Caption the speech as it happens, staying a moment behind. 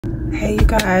Hey you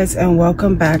guys, and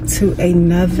welcome back to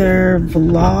another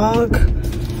vlog.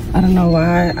 I don't know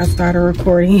why I started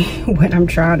recording when I'm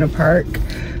trying to park,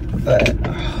 but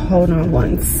hold on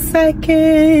one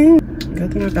second.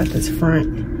 Good thing I got this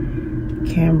front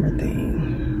camera thing.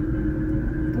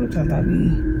 Sometimes I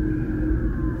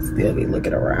still be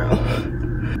looking around.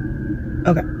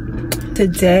 Okay,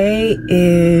 today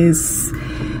is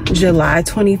July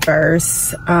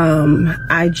 21st.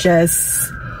 I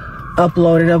just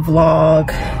uploaded a vlog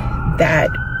that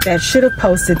should have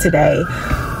posted today.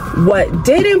 What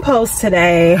didn't post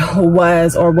today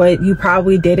was, or what you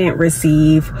probably didn't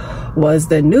receive, was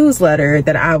the newsletter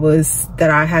that I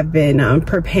have been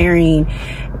preparing,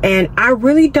 and I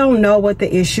really don't know what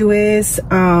the issue is.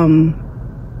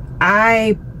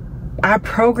 I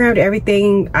programmed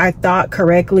everything I thought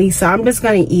correctly, so I'm just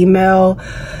gonna email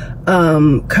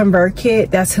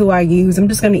ConvertKit. That's who I use. I'm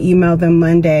just gonna email them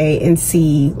Monday and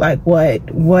see like what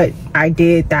I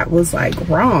did that was like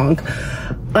wrong,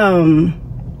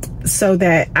 so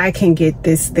that I can get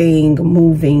this thing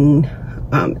moving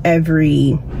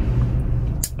every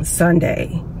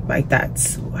Sunday. Like,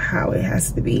 that's how it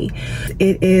has to be.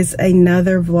 It is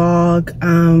another vlog.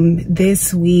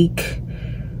 This week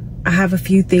I have a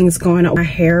few things going on. My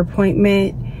hair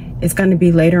appointment is going to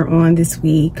be later on this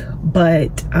week,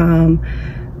 but I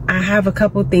have a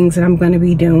couple things that I'm going to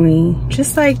be doing,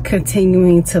 just like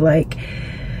continuing to like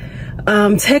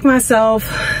take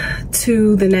myself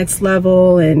to the next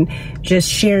level and just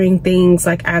sharing things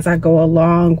like as I go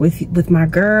along with my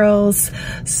girls.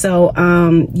 So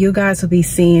you guys will be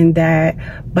seeing that,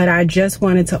 but I just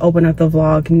wanted to open up the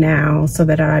vlog now so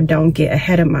that I don't get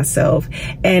ahead of myself.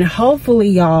 And hopefully,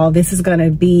 y'all, this is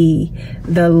gonna be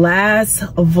the last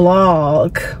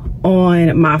vlog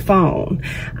on my phone.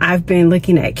 I've been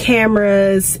looking at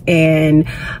cameras and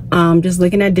just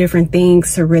looking at different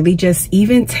things to really just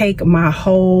even take my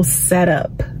whole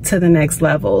setup to the next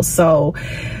level. So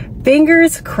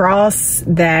fingers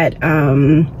crossed that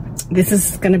this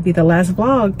is going to be the last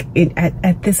vlog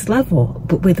at this level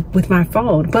with my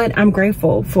phone. But I'm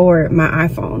grateful for my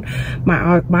iPhone,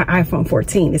 my iPhone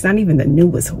 14. It's not even the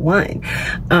newest one.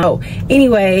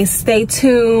 Anyway, stay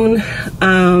tuned.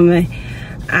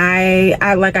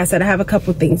 I like I said, I have a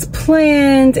couple things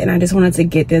planned, and I just wanted to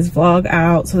get this vlog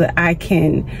out so that I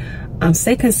can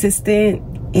stay consistent.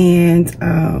 And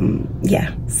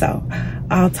yeah, so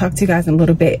I'll talk to you guys in a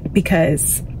little bit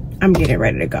because I'm getting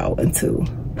ready to go into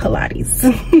Pilates.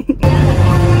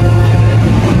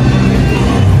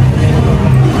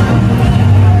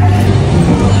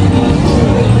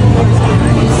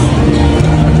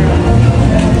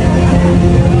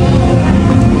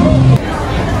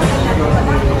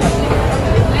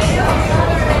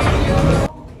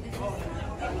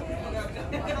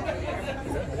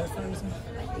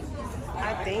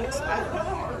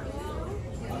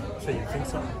 So you think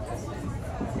so?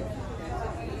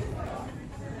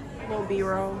 Little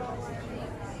B-roll.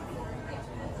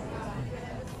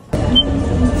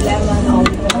 Lemon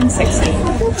 160.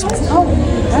 Oh,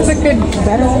 that's a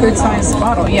good size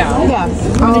bottle. Yeah. Yeah.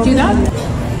 Want to do that?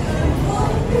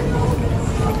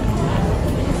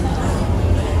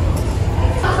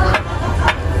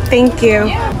 Thank you.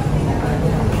 Yeah.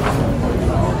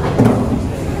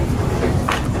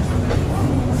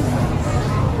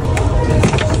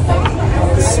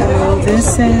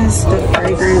 This is the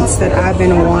fragrance that I've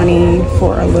been wanting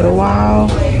for a little while.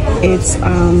 It's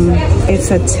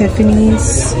a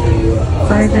Tiffany's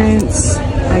fragrance.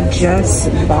 I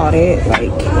just bought it,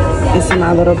 like it's in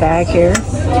my little bag here.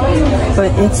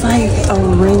 But it's like a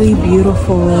really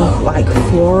beautiful like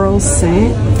floral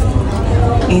scent,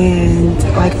 and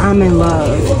like I'm in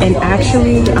love. And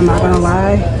actually, I'm not gonna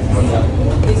lie,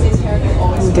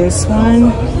 this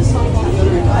one,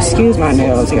 excuse my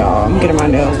nails, y'all. I'm getting my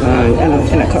nails done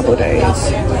in a couple of days.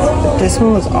 This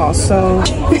one was also,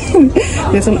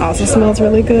 this one also smells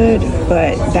really good,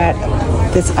 but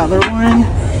this other one,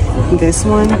 this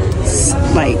one,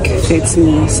 like fits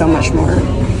me so much more.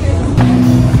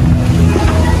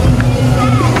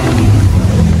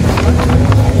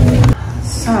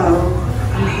 So,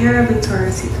 I'm here at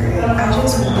Victoria's Secret. I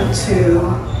just want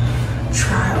to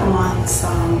try on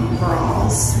some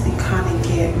bras and kind of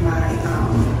get my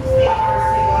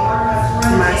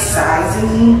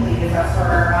sizing,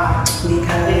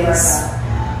 because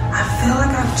I feel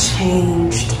like I've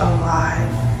changed a lot,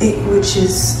 which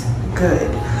is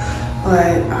good,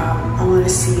 but I want to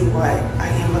see what I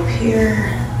am up here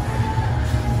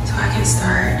so I can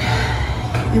start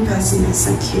investing in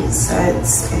some cute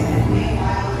sets. And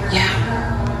yeah,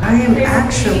 I am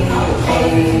actually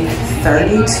a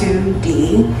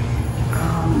 32D,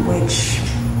 which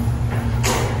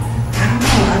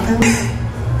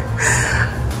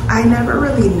I never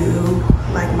really knew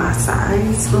like my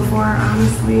size before,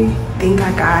 honestly. I think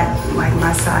I got like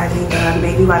my sizing done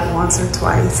maybe like once or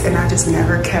twice, and I just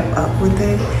never kept up with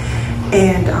it.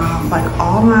 And like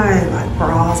all my like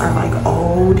bras are like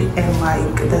old, and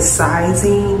like the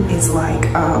sizing is like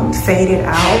faded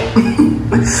out.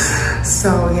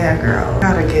 So yeah, girl,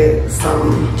 gotta get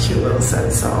some cute little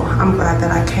sets. So I'm glad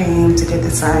that I came to get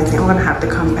the sizing. I'm gonna have to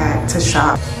come back to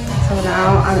shop. So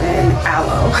now I'm in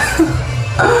Aloe.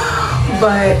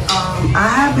 But I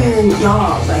have been,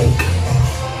 y'all, like,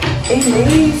 it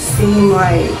may seem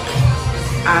like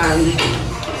I'm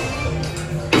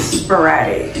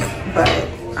sporadic, but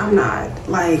I'm not.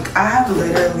 Like, I have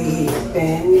literally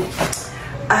been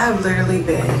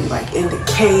like in the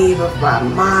cave of my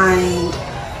mind,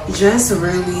 just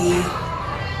really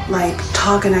like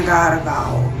talking to God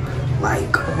about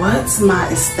like what's my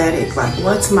aesthetic, like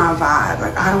what's my vibe.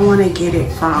 Like, I don't want to get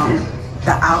it from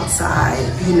the outside,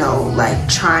 you know, like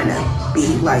trying to be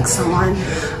like someone.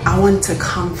 I want to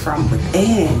come from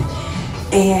within.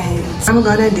 And I'm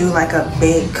gonna do like a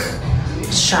big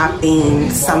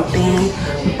shopping something,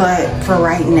 but for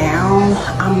right now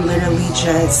I'm literally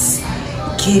just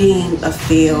getting a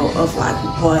feel of like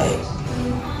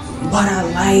what I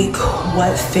like,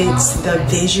 what fits the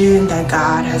vision that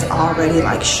God has already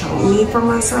like shown me for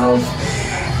myself.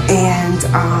 And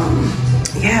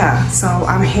yeah, so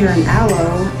I'm here in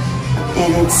Aloe,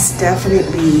 and it's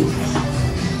definitely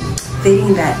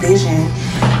fitting that vision.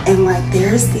 And like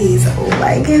there's these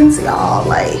leggings, y'all,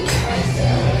 like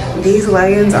these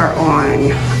leggings are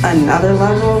on another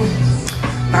level.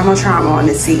 But I'm gonna try them on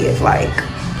to see if like,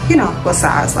 you know, what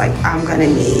size like I'm gonna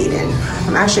need. And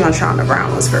I'm actually gonna try on the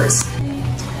brown ones first.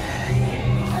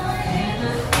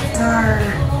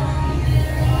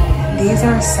 These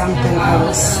are something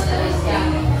else.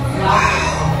 Wow.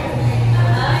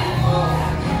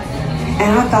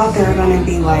 And I thought they were gonna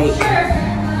be like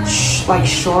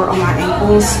short on my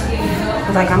ankles.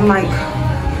 Like I'm like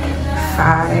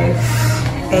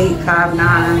 5'8",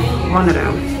 5'9", one of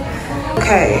them.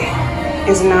 Okay,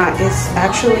 it's not, it's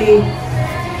actually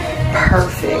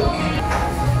perfect.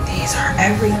 These are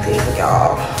everything,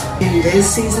 y'all. In this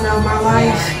season of my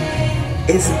life,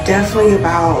 it's definitely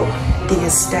about the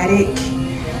aesthetic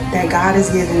that God has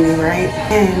given me, right?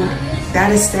 And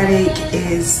that aesthetic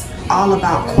is all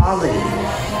about quality.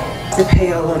 To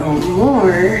pay a little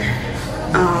more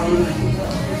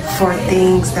for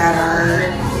things that are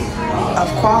of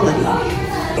quality.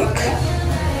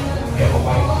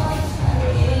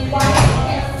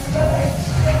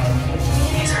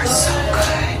 These are so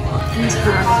good. This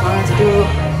time I wanted to do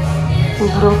a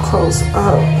little close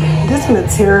up. This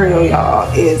material,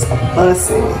 y'all, is a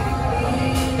bussin'.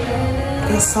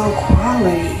 It's so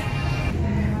quality.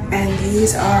 And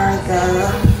these are the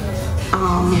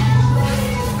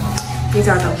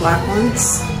black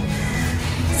ones.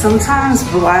 Sometimes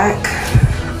black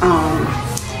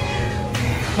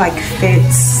like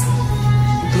fits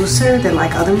looser than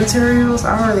like other materials.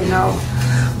 I don't really know,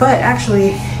 but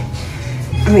actually,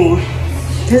 I mean,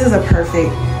 this is a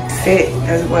perfect fit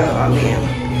as well. I mean,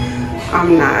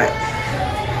 I'm not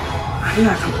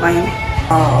complaining.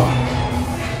 Oh,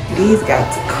 these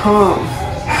got to come.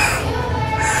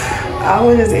 I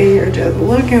was just in here just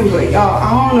looking, but y'all,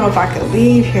 I don't know if I could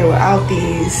leave here without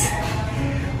these.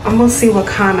 I'm gonna see what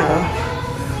kind of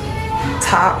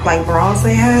top like bras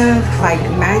they have, like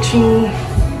matching.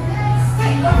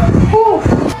 Whew.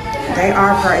 They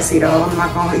are pricey though, I'm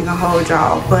not gonna even hold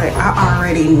y'all, but I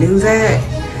already knew that.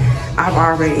 I've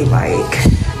already like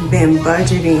been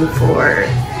budgeting for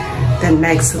the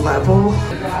next level.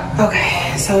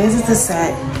 Okay, so this is the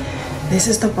set. This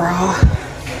is the bra.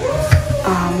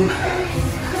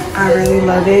 I really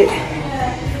love it.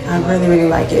 I really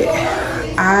like it.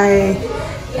 I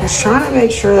was trying to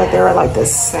make sure that they were like the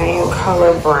same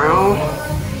color brown.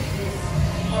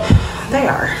 They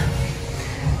are.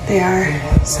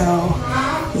 So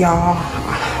y'all,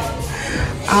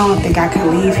 I don't think I can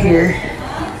leave here.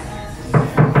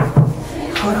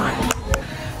 Hold on.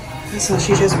 So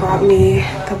she just brought me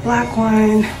the black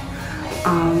one,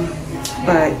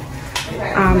 but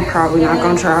I'm probably not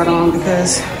gonna try it on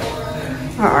because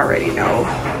I already know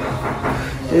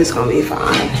it's gonna be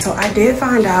fine. So I did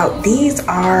find out these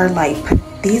are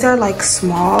like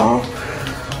small,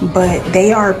 but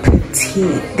they are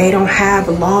petite. They don't have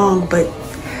long, but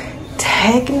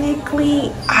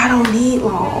technically I don't need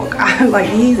long.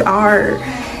 Like these are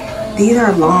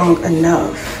long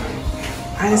enough.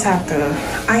 I just have to,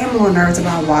 I am a little nervous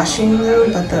about washing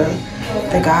them, but the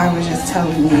guy was just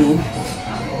telling me,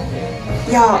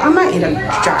 y'all, I might end up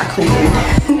dry cleaning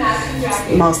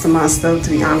most of my stuff, to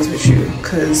be honest with you,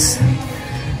 because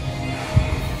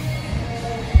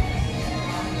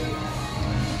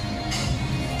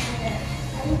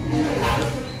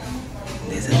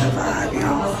this is the vibe,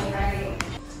 y'all.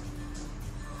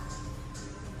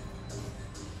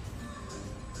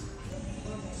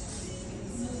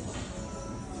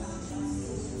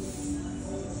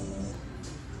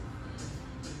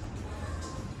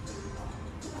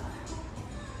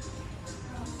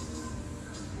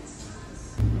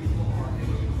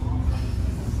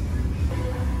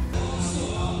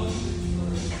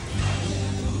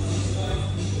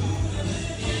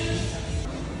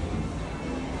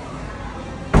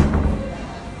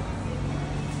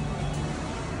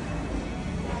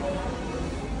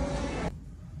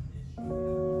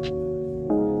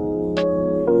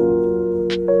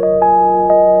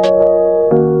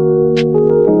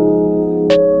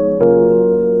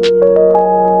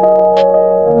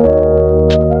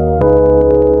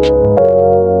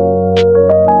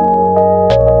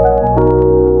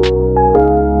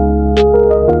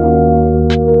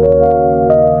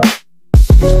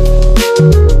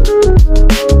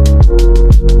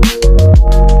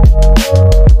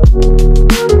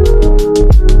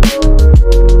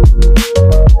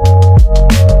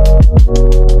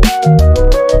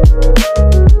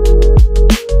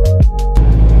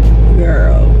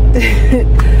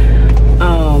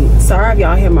 Sorry if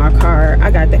y'all hear my car.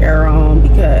 I got the air on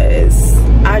because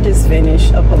I just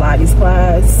finished a Pilates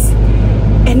class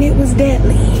and it was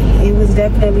deadly. It was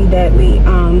definitely deadly.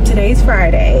 Today's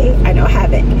Friday. I know I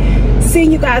haven't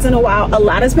seen you guys in a while. A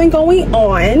lot has been going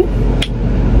on.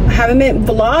 I haven't been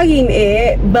vlogging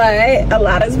it, but a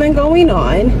lot has been going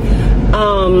on.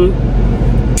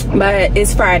 But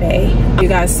it's Friday. You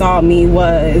guys saw me it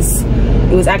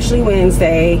was actually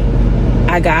Wednesday.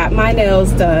 I got my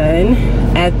nails done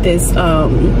at this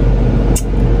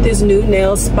this new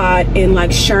nail spot in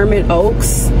like Sherman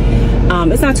Oaks.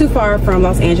 It's not too far from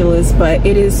Los Angeles, but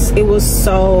it was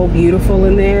so beautiful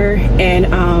in there. And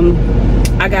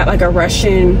I got like a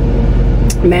Russian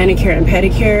manicure and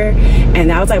pedicure, and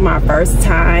that was like my first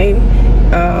time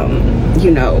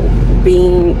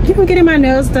getting my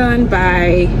nails done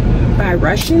by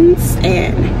Russians,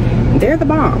 and they're the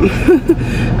bomb.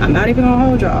 I'm not even gonna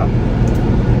hold y'all.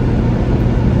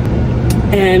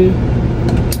 And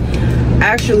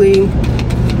actually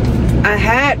I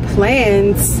had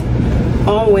plans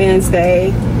on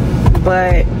Wednesday,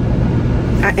 but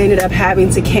I ended up having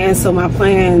to cancel my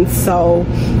plans, so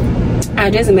I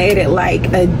just made it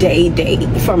like a date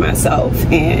for myself.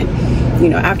 And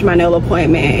after my nail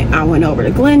appointment, I went over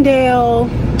to Glendale.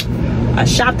 I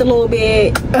shopped a little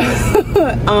bit.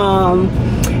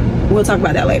 We'll talk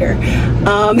about that later.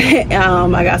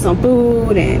 I got some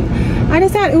food, and I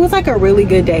just had, it was like a really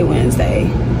good day Wednesday.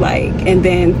 And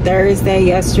then Thursday,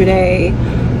 yesterday,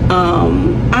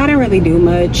 I didn't really do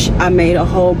much. I made a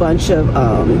whole bunch of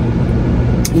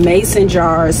mason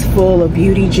jars full of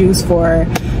beauty juice for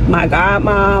my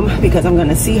godmom, because I'm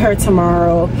gonna see her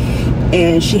tomorrow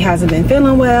and she hasn't been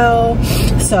feeling well.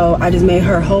 So I just made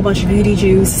her a whole bunch of beauty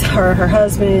juice, her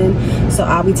husband. So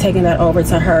I'll be taking that over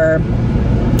to her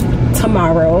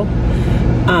tomorrow.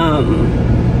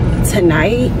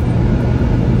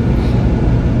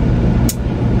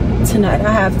 Tonight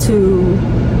I have to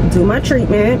do my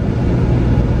treatment,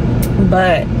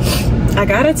 but I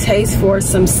got a taste for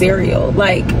some cereal.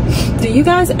 Do you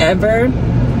guys ever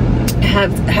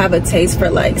have a taste for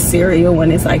like cereal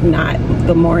when it's like not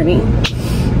the morning?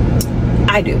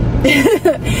 I do.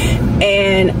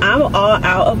 And I'm all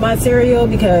out of my cereal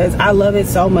because I love it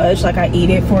so much. I eat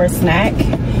it for a snack.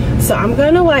 So I'm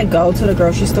gonna go to the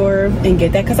grocery store and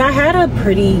get that, because I had a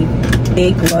pretty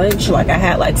big lunch. I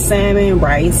had salmon,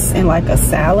 rice, and a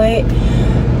salad.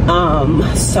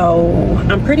 So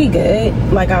I'm pretty good.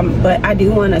 But I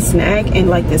do want a snack, and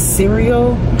this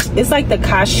cereal, it's like the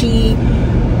Kashi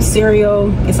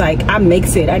cereal. It's I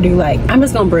mix it. I do I'm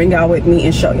just gonna bring y'all with me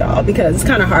and show y'all, because it's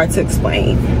kind of hard to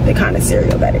explain the kind of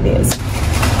cereal that it is.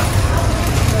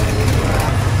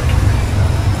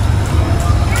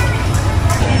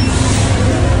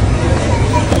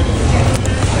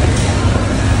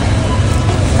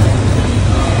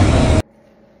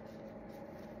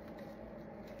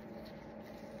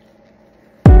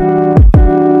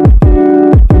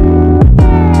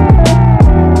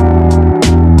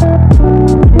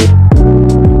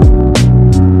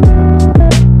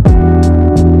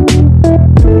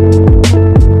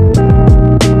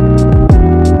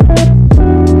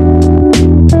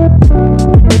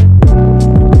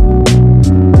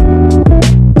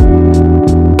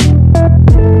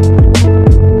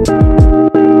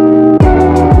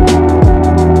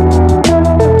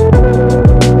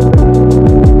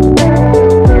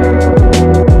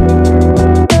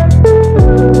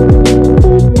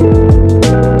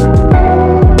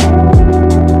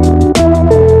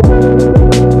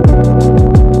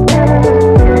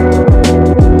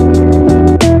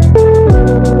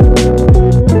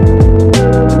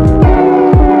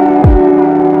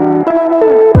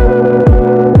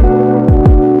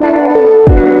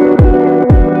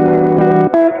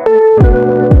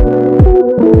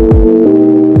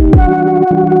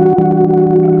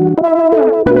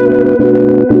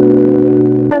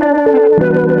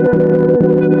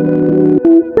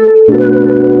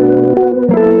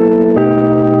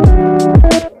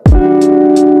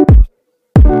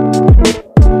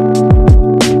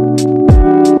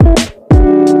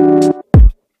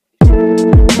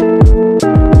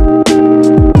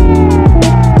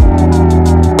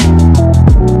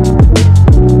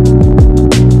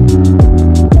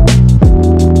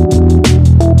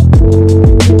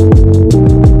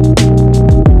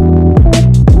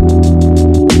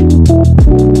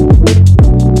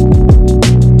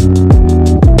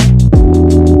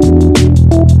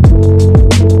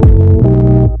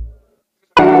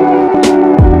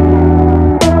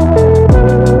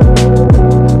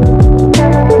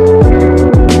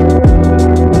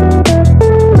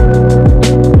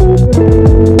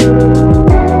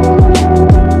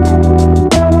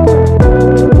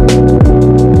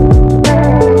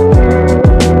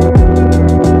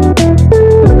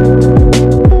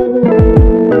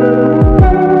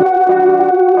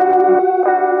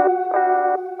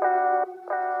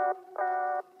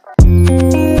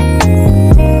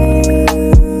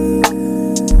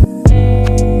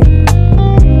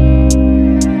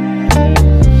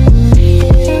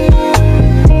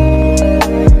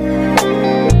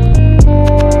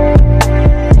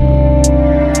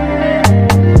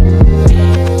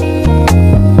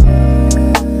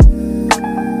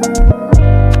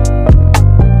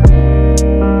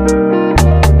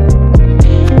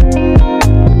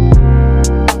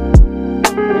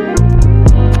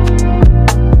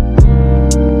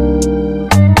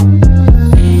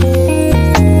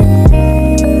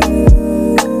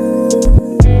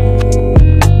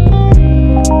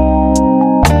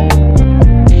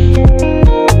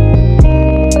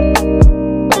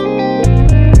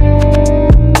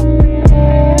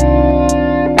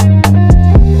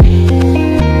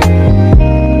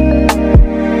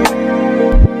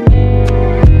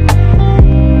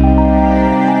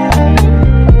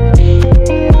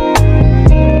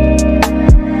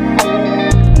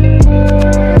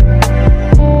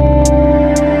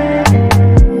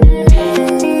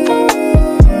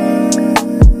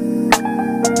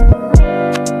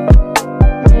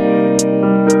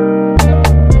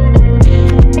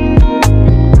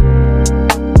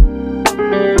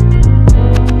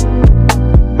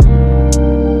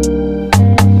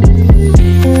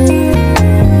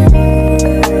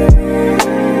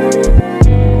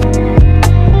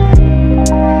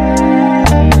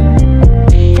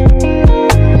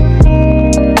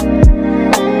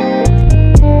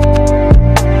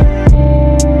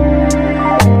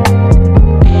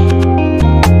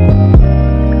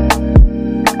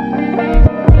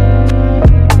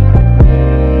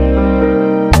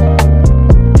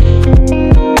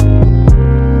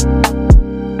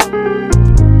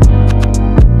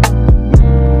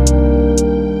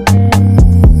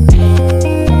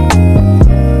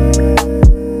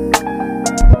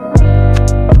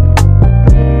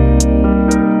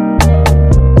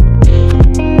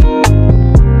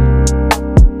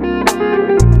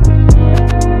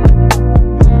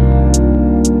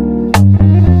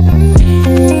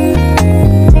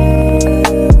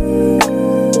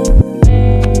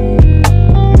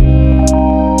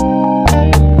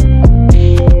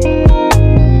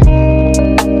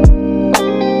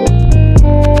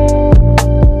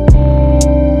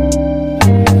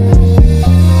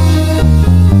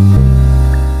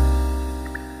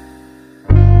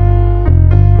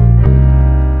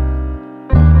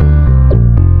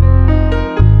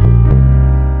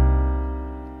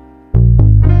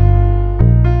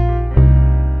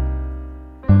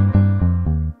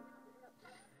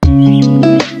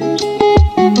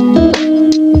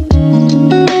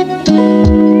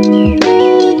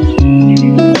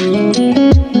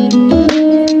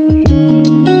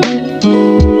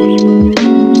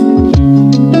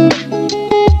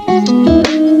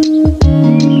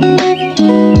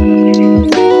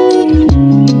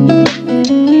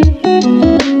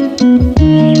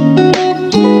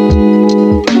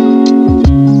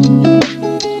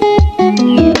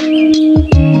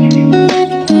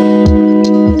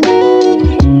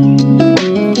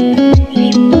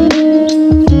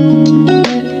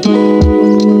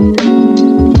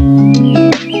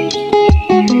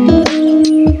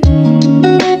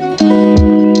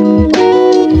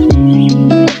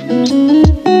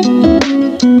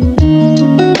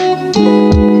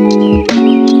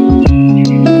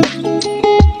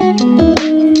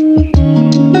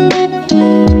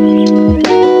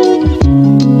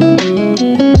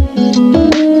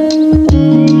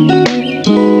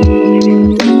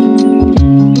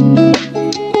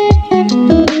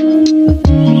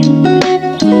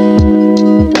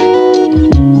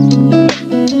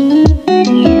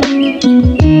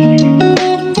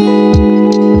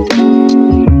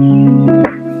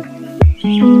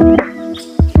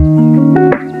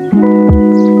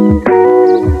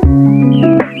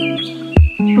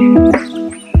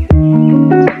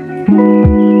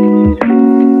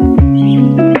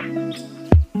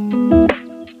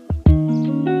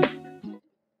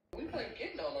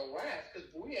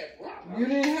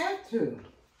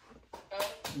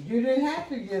 You didn't have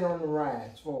to get on the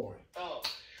rides for it. Oh,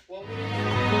 well.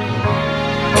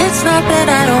 It's not that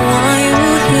I don't want you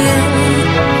here.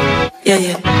 Yeah,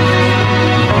 yeah.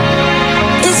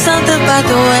 It's something about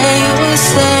the way you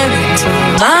stare into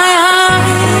my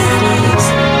eyes.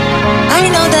 I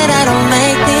know that I don't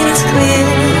make things clear.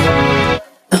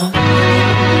 No.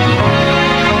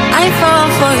 I fall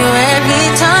for you every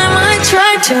time I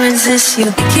try to resist you.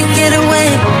 You can get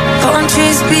away. Palm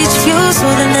trees, beach views,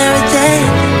 ordinary day.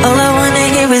 All I wanna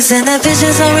hear is in the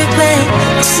visions I replay.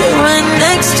 Sit right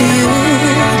next to you.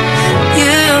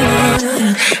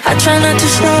 I try not to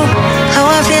show how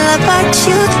I feel about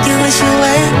you. Think you wish you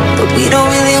away, but we don't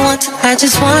really want to. I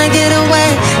just wanna get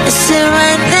away and sit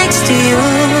right next to you.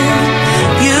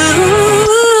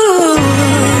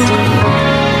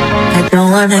 I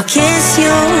don't wanna kiss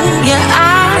you, yeah,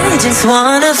 I just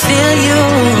wanna feel you,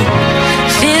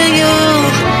 feel you.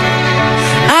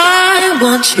 I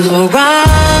want you around.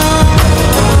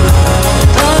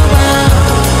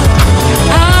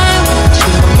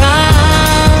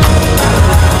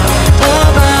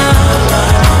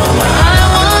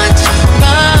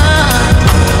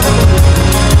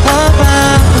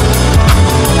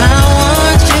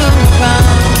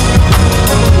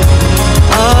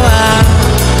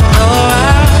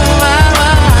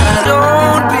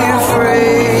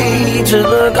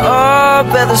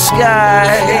 The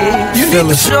sky. You feel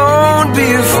it. Don't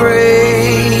be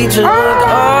afraid to look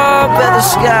up at the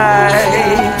sky.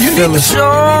 You feel it.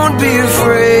 Don't be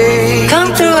afraid.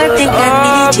 Come through, I think I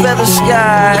need you. Up at the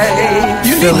sky.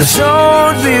 You feel it.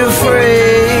 Don't be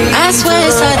afraid. I swear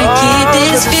it's hard to keep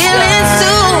these feelings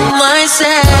to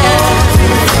myself.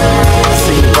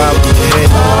 See you bobbing your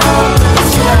head.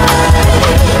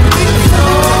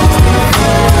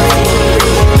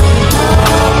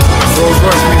 Rolls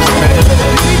Royce music, man.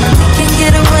 Can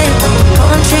get away.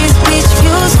 Palm trees, beach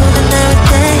views, ordinary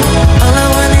day. All I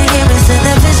wanna hear is in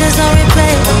the visions I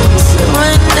replay. Sit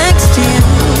right next to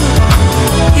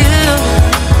you.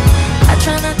 I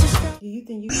try not to stay. Do you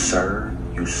think you serve,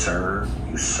 you serve,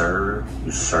 you serve,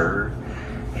 you serve,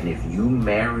 and if you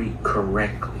marry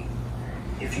correctly,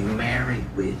 if you marry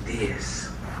with this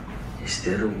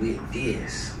instead of with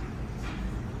this,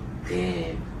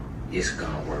 then it's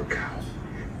gonna work out.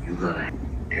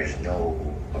 There's no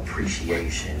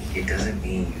appreciation. It doesn't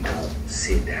mean you don't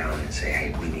sit down and say,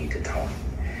 hey, we need to talk.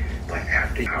 But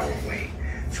after our way.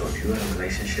 So if you're in a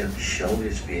relationship, show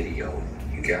this video.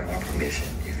 You got my permission.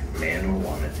 If you're a man or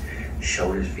woman,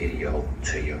 show this video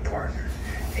to your partner.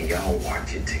 And y'all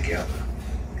watch it together.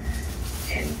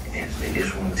 And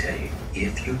this one will tell you,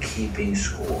 if you're keeping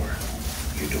score,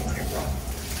 you're doing it wrong.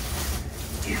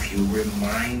 If you're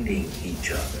reminding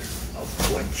each other of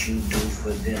what you do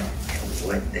for them and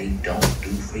what they don't do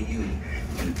for you,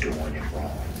 you're doing it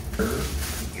wrong.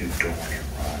 You're doing it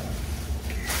wrong.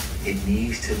 It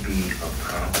needs to be a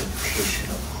competition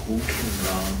of who can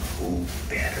love who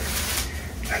better.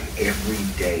 Like every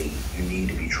day, you need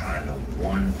to be trying to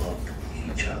one-up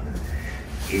each other.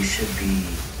 It should be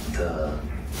the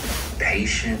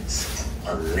patience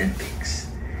Olympics,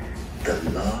 the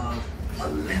love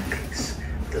Olympics,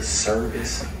 the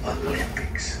service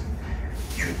Olympics.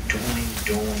 You're doing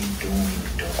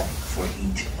for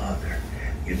each other.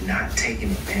 You're not taking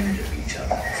advantage of each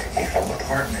other. If your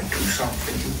partner do something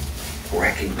for you,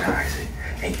 recognize it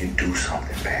and you do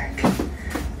something back.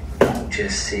 Don't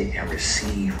just sit and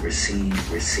receive,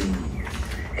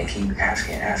 and keep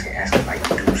asking, like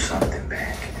do something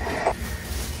back.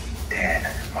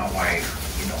 Dad, my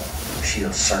wife, you know,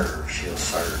 she'll serve,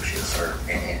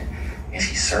 and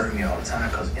she serves me all the time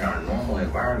because in our normal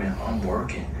environment, I'm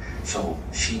working. So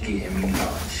she getting me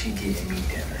lunch, she getting me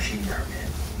dinner, she working.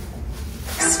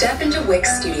 Step into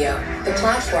Wix Studio, the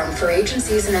platform for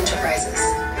agencies and enterprises,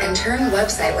 and turn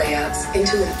website layouts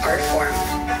into an art form.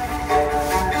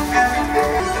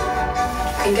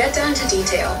 And get down to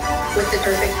detail with the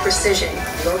perfect precision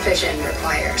your vision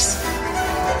requires.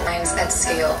 Lines at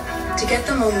scale to get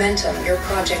the momentum your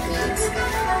project needs.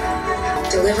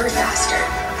 Deliver faster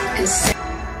and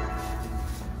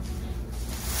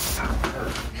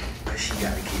she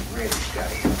got to get ready. She got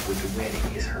to help with the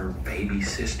wedding. It's her baby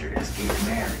sister that's getting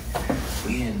married.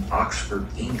 We in Oxford,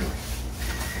 England.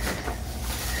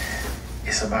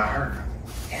 It's about her.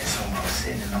 And so I'm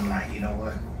sitting and I'm like, you know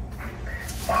what?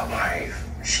 My wife,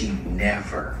 she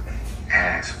never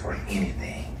asked for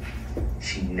anything.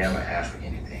 She never asked for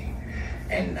anything.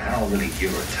 And I don't really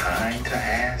give her time to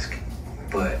ask,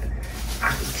 but I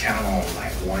can count on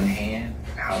like one hand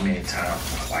how many times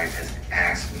my wife has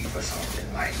asked me for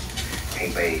something like,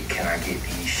 hey babe, can I get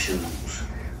these shoes?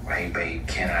 Or hey babe,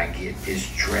 can I get this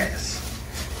dress?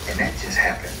 And that just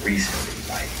happened recently,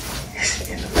 like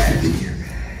in the last year.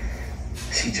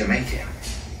 See, Jamaican,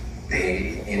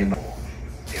 they're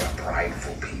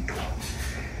prideful people.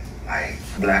 Like,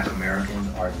 Black Americans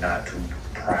are not too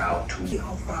proud to get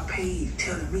off my page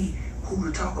telling me who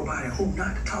to talk about and who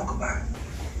not to talk about.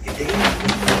 If they don't know,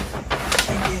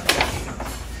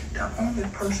 the only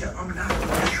person I'm not going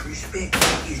to disrespect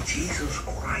is Jesus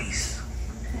Christ.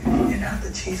 And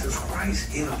after Jesus Christ,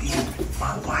 it'll be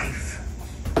my wife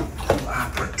who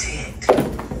I protect.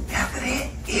 After that,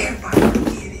 everybody will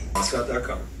get it.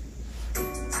 Scott.com.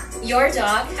 Your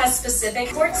dog has specific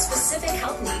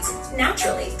health needs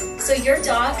naturally, so your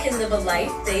dog can live a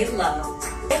life they love.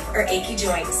 Or achy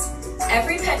joints.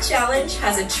 Every pet challenge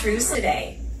has a truce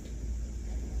today.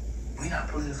 We're not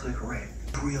politically correct.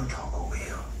 Real Taco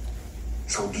Bell.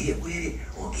 So get with it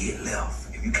or get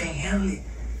left. If you can't handle it,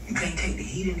 you can't take the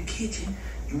heat in the kitchen.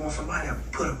 You want somebody to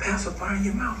put a pacifier in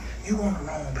your mouth, you on the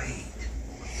wrong page.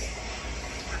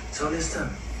 So listen,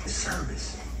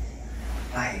 service.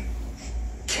 Like,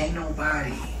 can't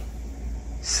nobody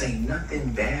say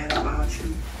nothing bad about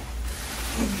you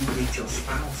when you with your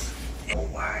spouse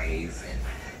and wife, and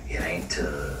it ain't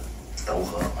to throw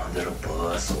her under the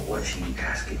bus or what she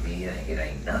asking me. It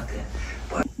ain't nothing.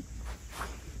 But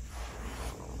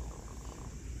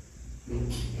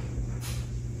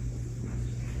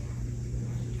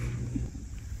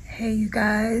hey you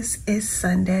guys, it's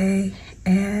Sunday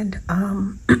and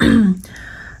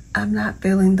I'm not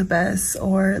feeling the best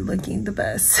or looking the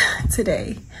best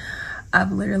today.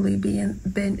 I've literally been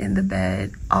in the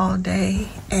bed all day,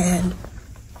 and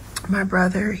my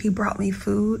brother, he brought me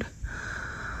food.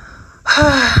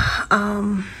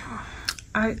 I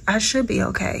should be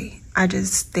okay. I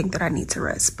just think that I need to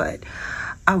rest, but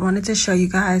I wanted to show you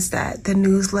guys that the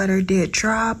newsletter did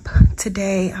drop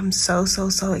today. I'm so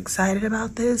excited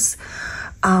about this.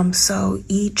 So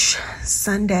each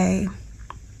Sunday,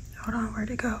 hold on, where'd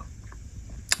it go?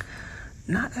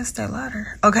 Not Estee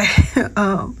Lauder. Okay.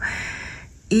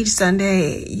 Each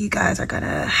Sunday, you guys are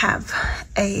gonna have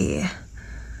a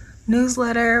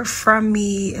newsletter from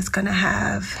me. It's gonna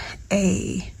have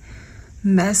a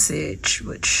message,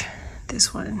 which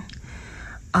this one,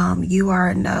 You Are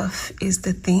Enough is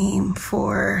the theme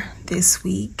for this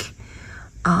week.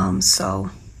 So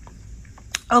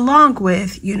along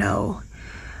with, you know,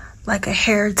 like a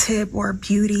hair tip or a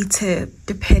beauty tip,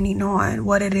 depending on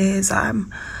what it is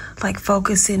I'm like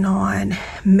focusing on,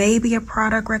 maybe a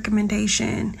product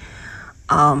recommendation.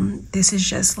 This is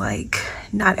just like,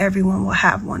 not everyone will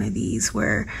have one of these,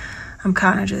 where I'm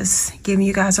kind of just giving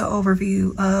you guys an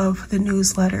overview of the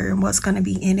newsletter and what's going to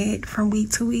be in it from week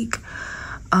to week.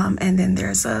 And then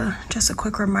there's just a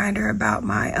quick reminder about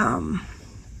my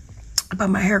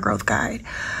hair growth guide.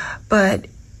 But,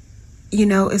 you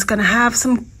know, it's going to have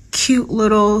some cute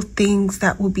little things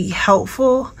that will be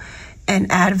helpful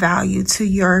and add value to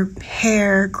your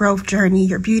hair growth journey,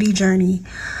 your beauty journey.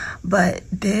 But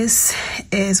this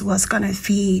is what's going to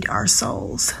feed our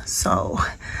souls. So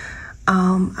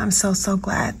I'm so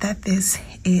glad that this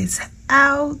is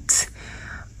out.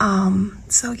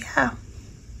 So yeah.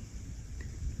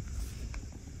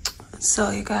 So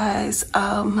you guys,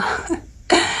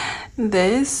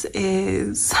 this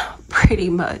is pretty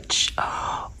much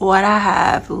what I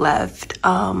have left.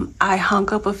 I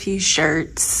hung up a few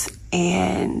shirts,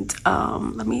 and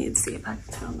let me see if I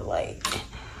can turn the light.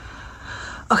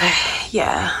 Okay,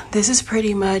 yeah, this is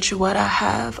pretty much what I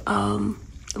have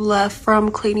left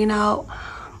from cleaning out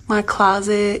my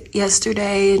closet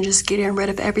yesterday and just getting rid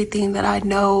of everything that I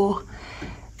know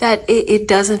that it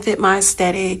doesn't fit my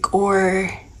aesthetic, or,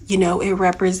 you know, it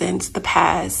represents the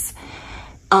past.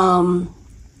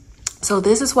 So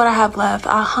this is what I have left.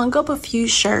 I hung up a few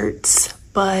shirts,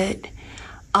 but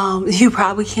you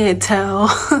probably can't tell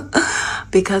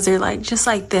because they're like just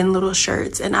like thin little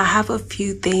shirts, and I have a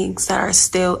few things that are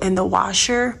still in the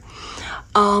washer.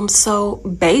 So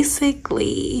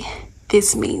basically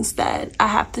this means that I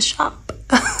have to shop.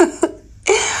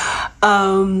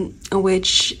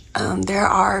 Which there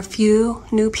are a few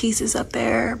new pieces up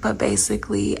there, but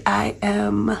basically I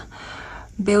am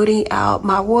building out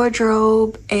my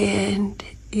wardrobe, and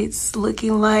it's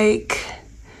looking like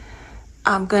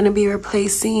I'm gonna be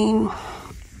replacing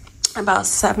about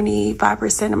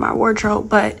 75% of my wardrobe.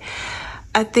 But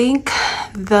I think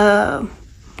the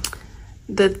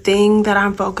thing that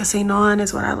I'm focusing on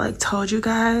is what I like told you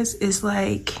guys, is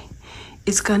like,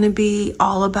 it's gonna be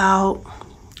all about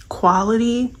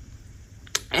quality,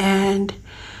 and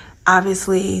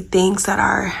obviously things that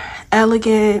are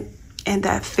elegant and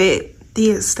that fit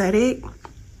the aesthetic.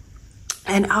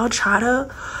 And I'll try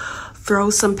to throw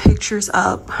some pictures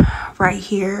up right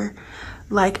here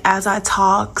like as I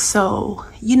talk. So,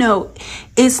 you know,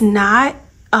 it's not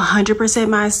 100%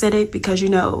 my aesthetic because, you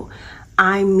know,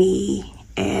 I'm me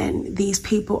and these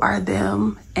people are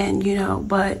them, and you know,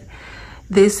 but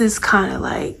this is kind of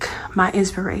like my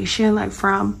inspiration, like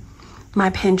from my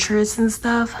Pinterest and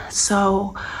stuff.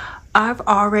 So I've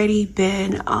already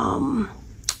been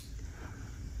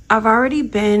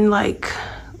like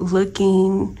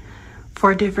looking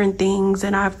for different things,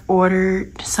 and I've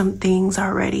ordered some things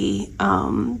already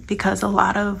because a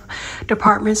lot of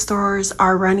department stores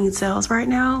are running sales right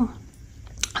now.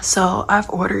 So I've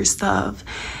ordered stuff,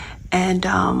 and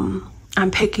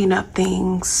I'm picking up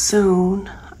things soon.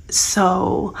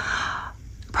 So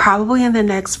probably in the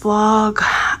next vlog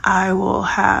I will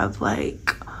have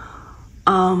like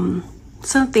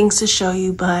some things to show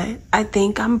you, but I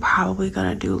think I'm probably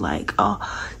gonna do like a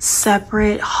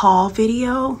separate haul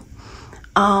video.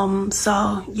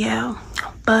 So yeah,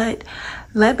 but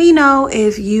let me know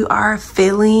if you are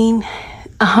feeling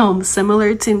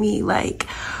similar to me. Like,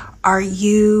 are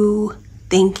you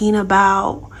thinking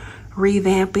about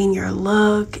revamping your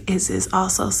look? Is this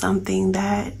also something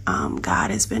that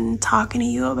God has been talking to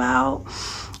you about?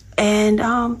 And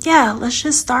yeah, let's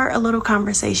just start a little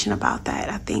conversation about that.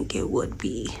 I think it would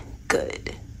be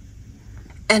good.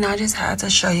 And I just had to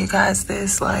show you guys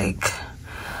this. Like,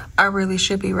 I really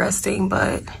should be resting,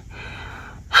 but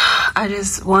I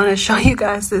just want to show you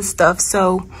guys this stuff.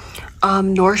 So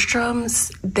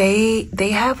Nordstrom's,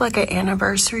 they have like an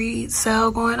anniversary sale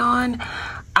going on.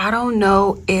 I don't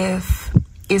know if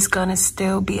it's gonna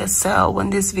still be a sale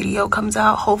when this video comes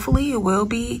out. Hopefully it will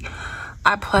be.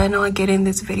 I plan on getting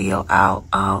this video out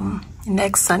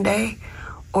next Sunday,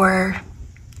 or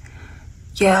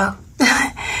yeah,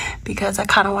 because I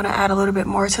kind of want to add a little bit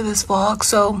more to this vlog.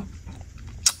 So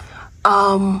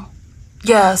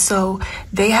yeah, so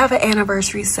they have an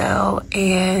anniversary sale,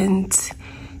 and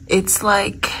it's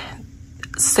like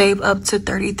save up to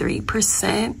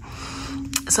 33%.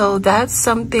 So that's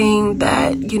something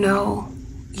that, you know,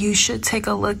 you should take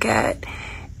a look at.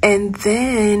 And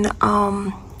then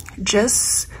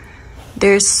just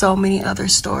there's so many other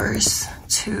stores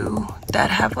too that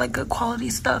have like good quality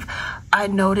stuff. I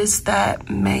noticed that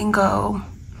Mango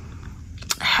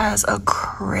has a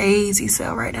crazy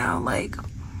sale right now. Like,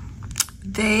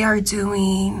 they are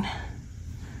doing,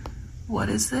 what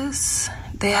is this?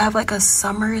 They have like a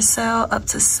summer sale up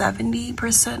to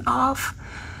 70% off.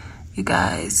 You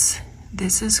guys,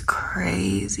 this is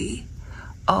crazy.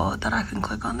 Oh, I thought I can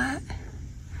click on that.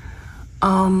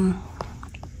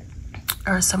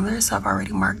 Or some of their stuff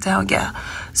already marked down. Yeah,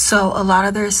 so a lot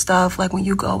of their stuff, like when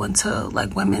you go into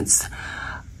like women's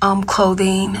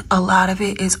clothing, a lot of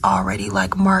it is already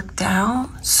like marked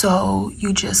down. So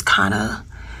you just kind of,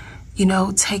 you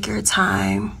know, take your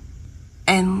time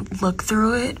and look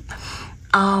through it.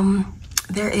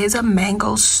 There is a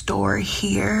Mango store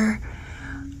here.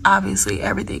 Obviously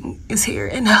everything is here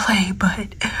in LA,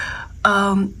 but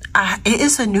it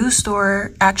is a new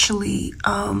store actually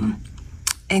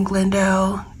in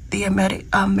Glendale, the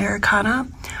Americana,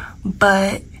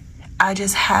 but I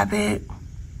just haven't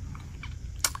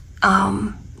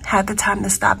had the time to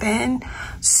stop in.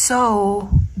 So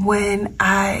when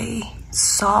I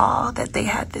saw that they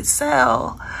had this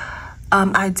sale,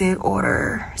 I did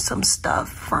order some stuff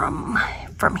from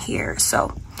here.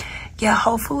 So yeah,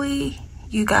 hopefully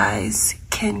you guys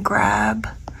can grab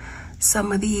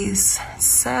some of these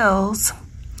sales.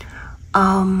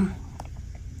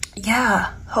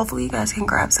 Yeah, hopefully you guys can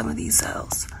grab some of these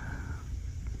sales.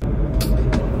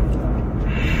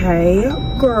 Hey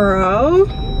girl,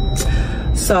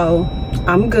 so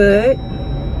I'm good.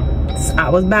 I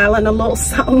was battling a little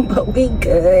something, but we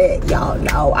good. Y'all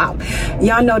know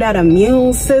that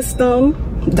immune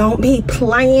system don't be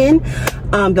playing.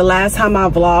 The last time I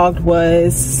vlogged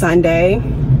was Sunday.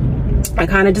 I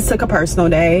kind of just took a personal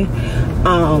day,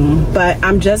 but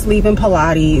I'm just leaving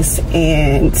Pilates,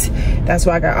 and that's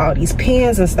why I got all these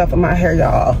pins and stuff in my hair,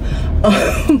 y'all.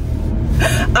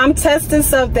 I'm testing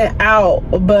something out,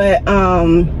 but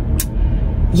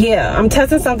yeah, I'm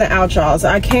testing something out, y'all, so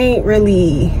I can't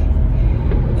really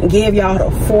give y'all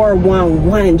the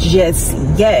 411 just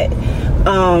yet.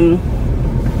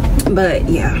 But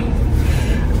yeah,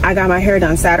 I got my hair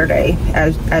done Saturday,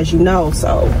 as you know,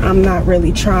 so I'm not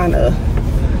really trying to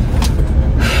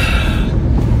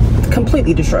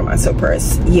completely destroy my silk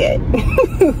press yet.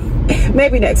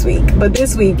 Maybe next week, but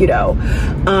this week, you know.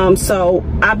 So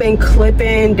I've been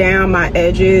clipping down my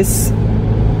edges,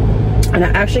 and I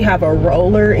actually have a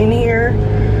roller in here,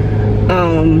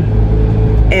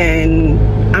 and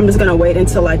I'm just gonna wait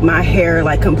until like my hair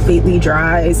like completely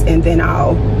dries, and then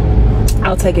I'll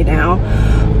take it down.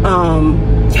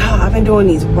 Y'all, I've been doing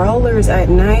these rollers at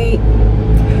night.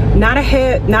 Not a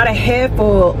head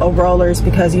full of rollers,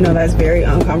 because you know that's very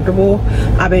uncomfortable.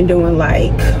 I've been doing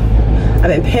like, I've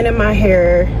been pinning my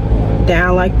hair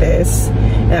down like this,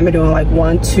 and I've been doing like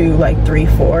 1, 2, like 3,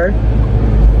 4.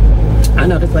 I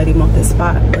know this lady wants this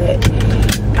spot, but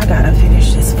I gotta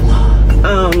finish this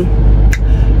vlog.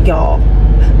 Y'all,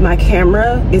 my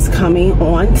camera is coming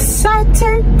on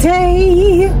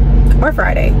Saturday or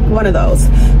Friday, one of those.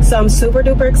 So I'm super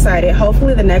duper excited.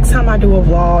 Hopefully the next time I do a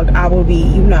vlog, I will be,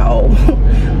 you know,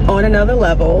 on another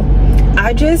level.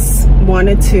 I just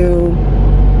wanted to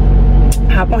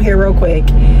hop on here real quick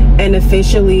and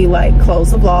officially like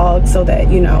close the vlog so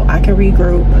that, you know, I can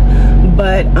regroup.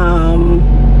 But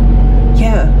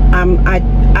yeah,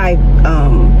 I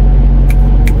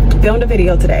filmed a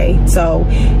video today, so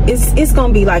it's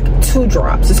gonna be like 2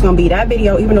 drops. It's gonna be that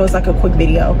video, even though it's like a quick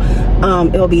video.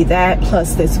 It'll be that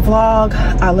plus this vlog.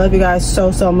 I love you guys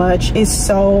so much. It's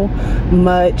so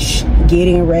much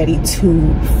getting ready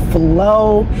to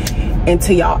flow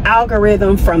into y'all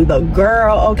algorithm from the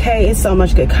girl. Okay, it's so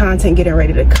much good content getting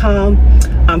ready to come.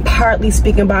 I'm partly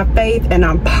speaking by faith, and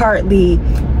I'm partly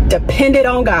dependent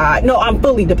on God. No, I'm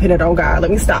fully dependent on God. Let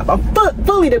me stop. I'm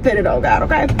fully dependent on God.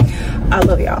 Okay, I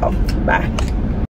love y'all. Bye.